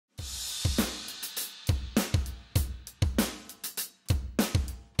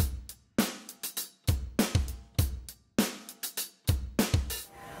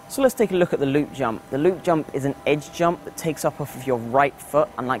So let's take a look at the loop jump. The loop jump is an edge jump that takes up off of your right foot,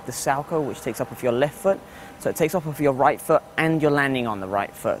 unlike the salcho, which takes up off your left foot. So it takes off of your right foot and you're landing on the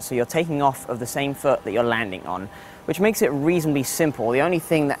right foot. So you're taking off of the same foot that you're landing on, which makes it reasonably simple. The only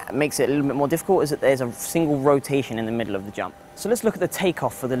thing that makes it a little bit more difficult is that there's a single rotation in the middle of the jump. So let's look at the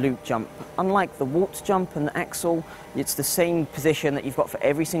takeoff for the loop jump. Unlike the waltz jump and the axel, it's the same position that you've got for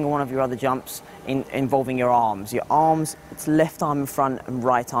every single one of your other jumps involving your arms. Your arms, it's left arm in front and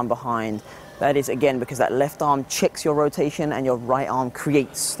right arm behind. That is, again, because that left arm checks your rotation and your right arm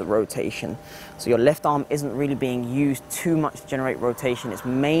creates the rotation. So your left arm isn't really being used too much to generate rotation. It's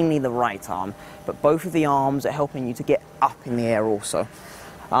mainly the right arm, but both of the arms are helping you to get up in the air also.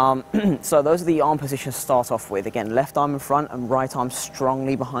 So those are the arm positions to start off with. Again, left arm in front and right arm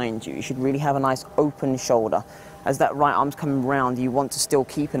strongly behind you. You should really have a nice open shoulder. As that right arm's coming round, you want to still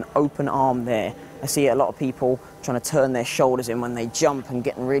keep an open arm there. I see a lot of people trying to turn their shoulders in when they jump and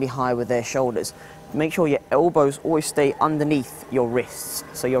getting really high with their shoulders. Make sure your elbows always stay underneath your wrists,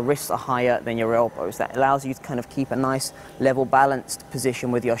 so your wrists are higher than your elbows. That allows you to kind of keep a nice level balanced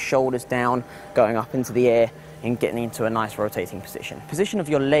position with your shoulders down, going up into the air and getting into a nice rotating position. Position of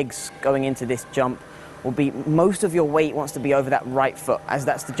your legs going into this jump will be, most of your weight wants to be over that right foot, as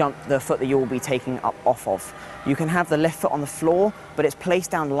that's the foot that you will be taking up off of. You can have the left foot on the floor, but it's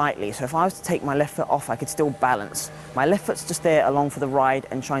placed down lightly. So if I was to take my left foot off, I could still balance. My left foot's just there along for the ride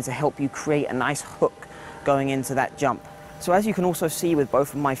and trying to help you create a nice hook going into that jump. So as you can also see with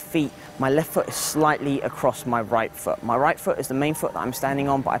both of my feet, my left foot is slightly across my right foot. My right foot is the main foot that I'm standing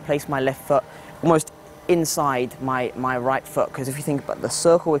on, but I place my left foot almost inside my right foot, because if you think about the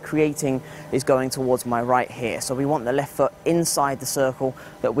circle we're creating is going towards my right here. So we want the left foot inside the circle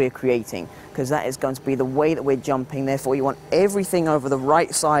that we're creating, because that is going to be the way that we're jumping. Therefore, you want everything over the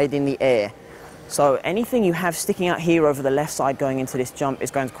right side in the air. So anything you have sticking out here over the left side going into this jump is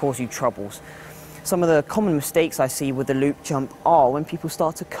going to cause you troubles. Some of the common mistakes I see with the loop jump are when people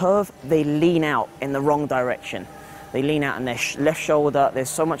start to curve, they lean out in the wrong direction. They lean out in their left shoulder, there's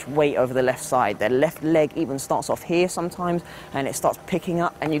so much weight over the left side. Their left leg even starts off here sometimes, and it starts picking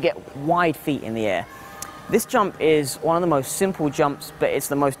up, and you get wide feet in the air. This jump is one of the most simple jumps, but it's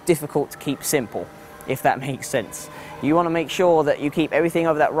the most difficult to keep simple, if that makes sense. You want to make sure that you keep everything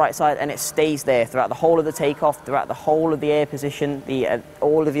over that right side and it stays there throughout the whole of the takeoff, throughout the whole of the air position,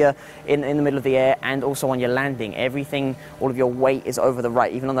 all of your in the middle of the air, and also on your landing. Everything, all of your weight is over the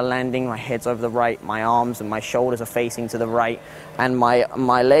right. Even on the landing, my head's over the right, my arms and my shoulders are facing to the right, and my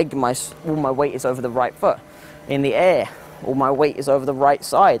leg, all my weight is over the right foot. In the air, all my weight is over the right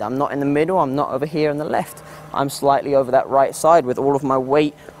side. I'm not in the middle, I'm not over here on the left. I'm slightly over that right side with all of my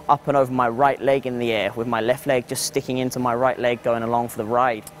weight up and over my right leg in the air, with my left leg just sticking into my right leg going along for the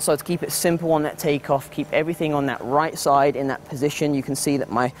ride. So to keep it simple on that takeoff, keep everything on that right side in that position. You can see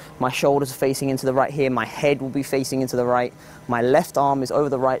that my shoulders are facing into the right here, my head will be facing into the right, my left arm is over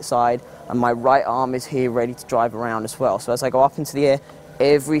the right side, and my right arm is here ready to drive around as well. So as I go up into the air,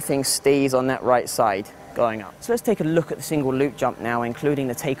 everything stays on that right side going up. So let's take a look at the single loop jump now, including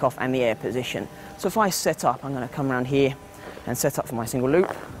the takeoff and the air position. So if I set up, I'm going to come around here and set up for my single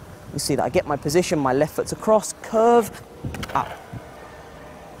loop. You see that I get my position, my left foot's across, curve, up.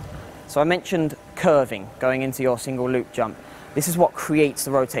 So I mentioned curving going into your single loop jump. This is what creates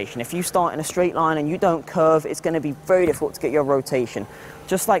the rotation. If you start in a straight line and you don't curve, it's going to be very difficult to get your rotation.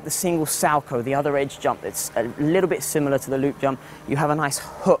 Just like the single salcho, the other edge jump, it's a little bit similar to the loop jump. You have a nice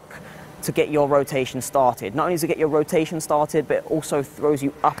hook to get your rotation started. Not only does it get your rotation started, but it also throws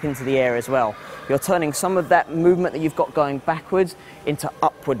you up into the air as well. You're turning some of that movement that you've got going backwards into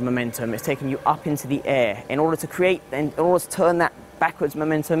upward momentum. It's taking you up into the air. In order to turn that backwards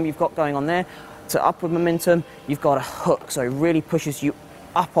momentum you've got going on there to upward momentum, you've got a hook. So it really pushes you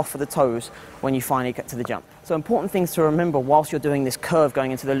up off of the toes when you finally get to the jump. So important things to remember whilst you're doing this curve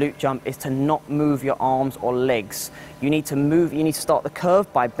going into the loop jump is to not move your arms or legs. You need to start the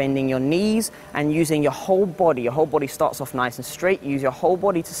curve by bending your knees and using your whole body. Your whole body starts off nice and straight. You use your whole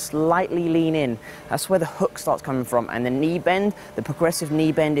body to slightly lean in. That's where the hook starts coming from. And the knee bend, the progressive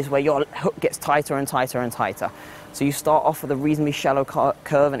knee bend, is where your hook gets tighter and tighter and tighter. So you start off with a reasonably shallow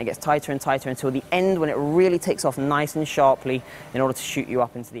curve and it gets tighter and tighter until the end, when it really takes off nice and sharply in order to shoot you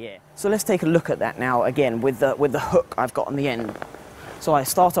up into the air. So let's take a look at that now again with the hook I've got on the end. So I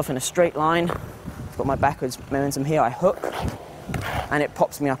start off in a straight line, I've got my backwards momentum here, I hook, and it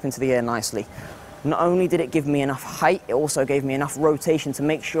pops me up into the air nicely. Not only did it give me enough height, it also gave me enough rotation to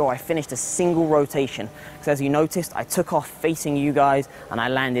make sure I finished a single rotation. Because as you noticed, I took off facing you guys and I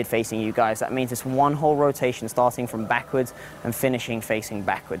landed facing you guys. That means it's one whole rotation starting from backwards and finishing facing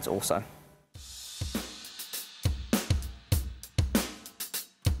backwards also.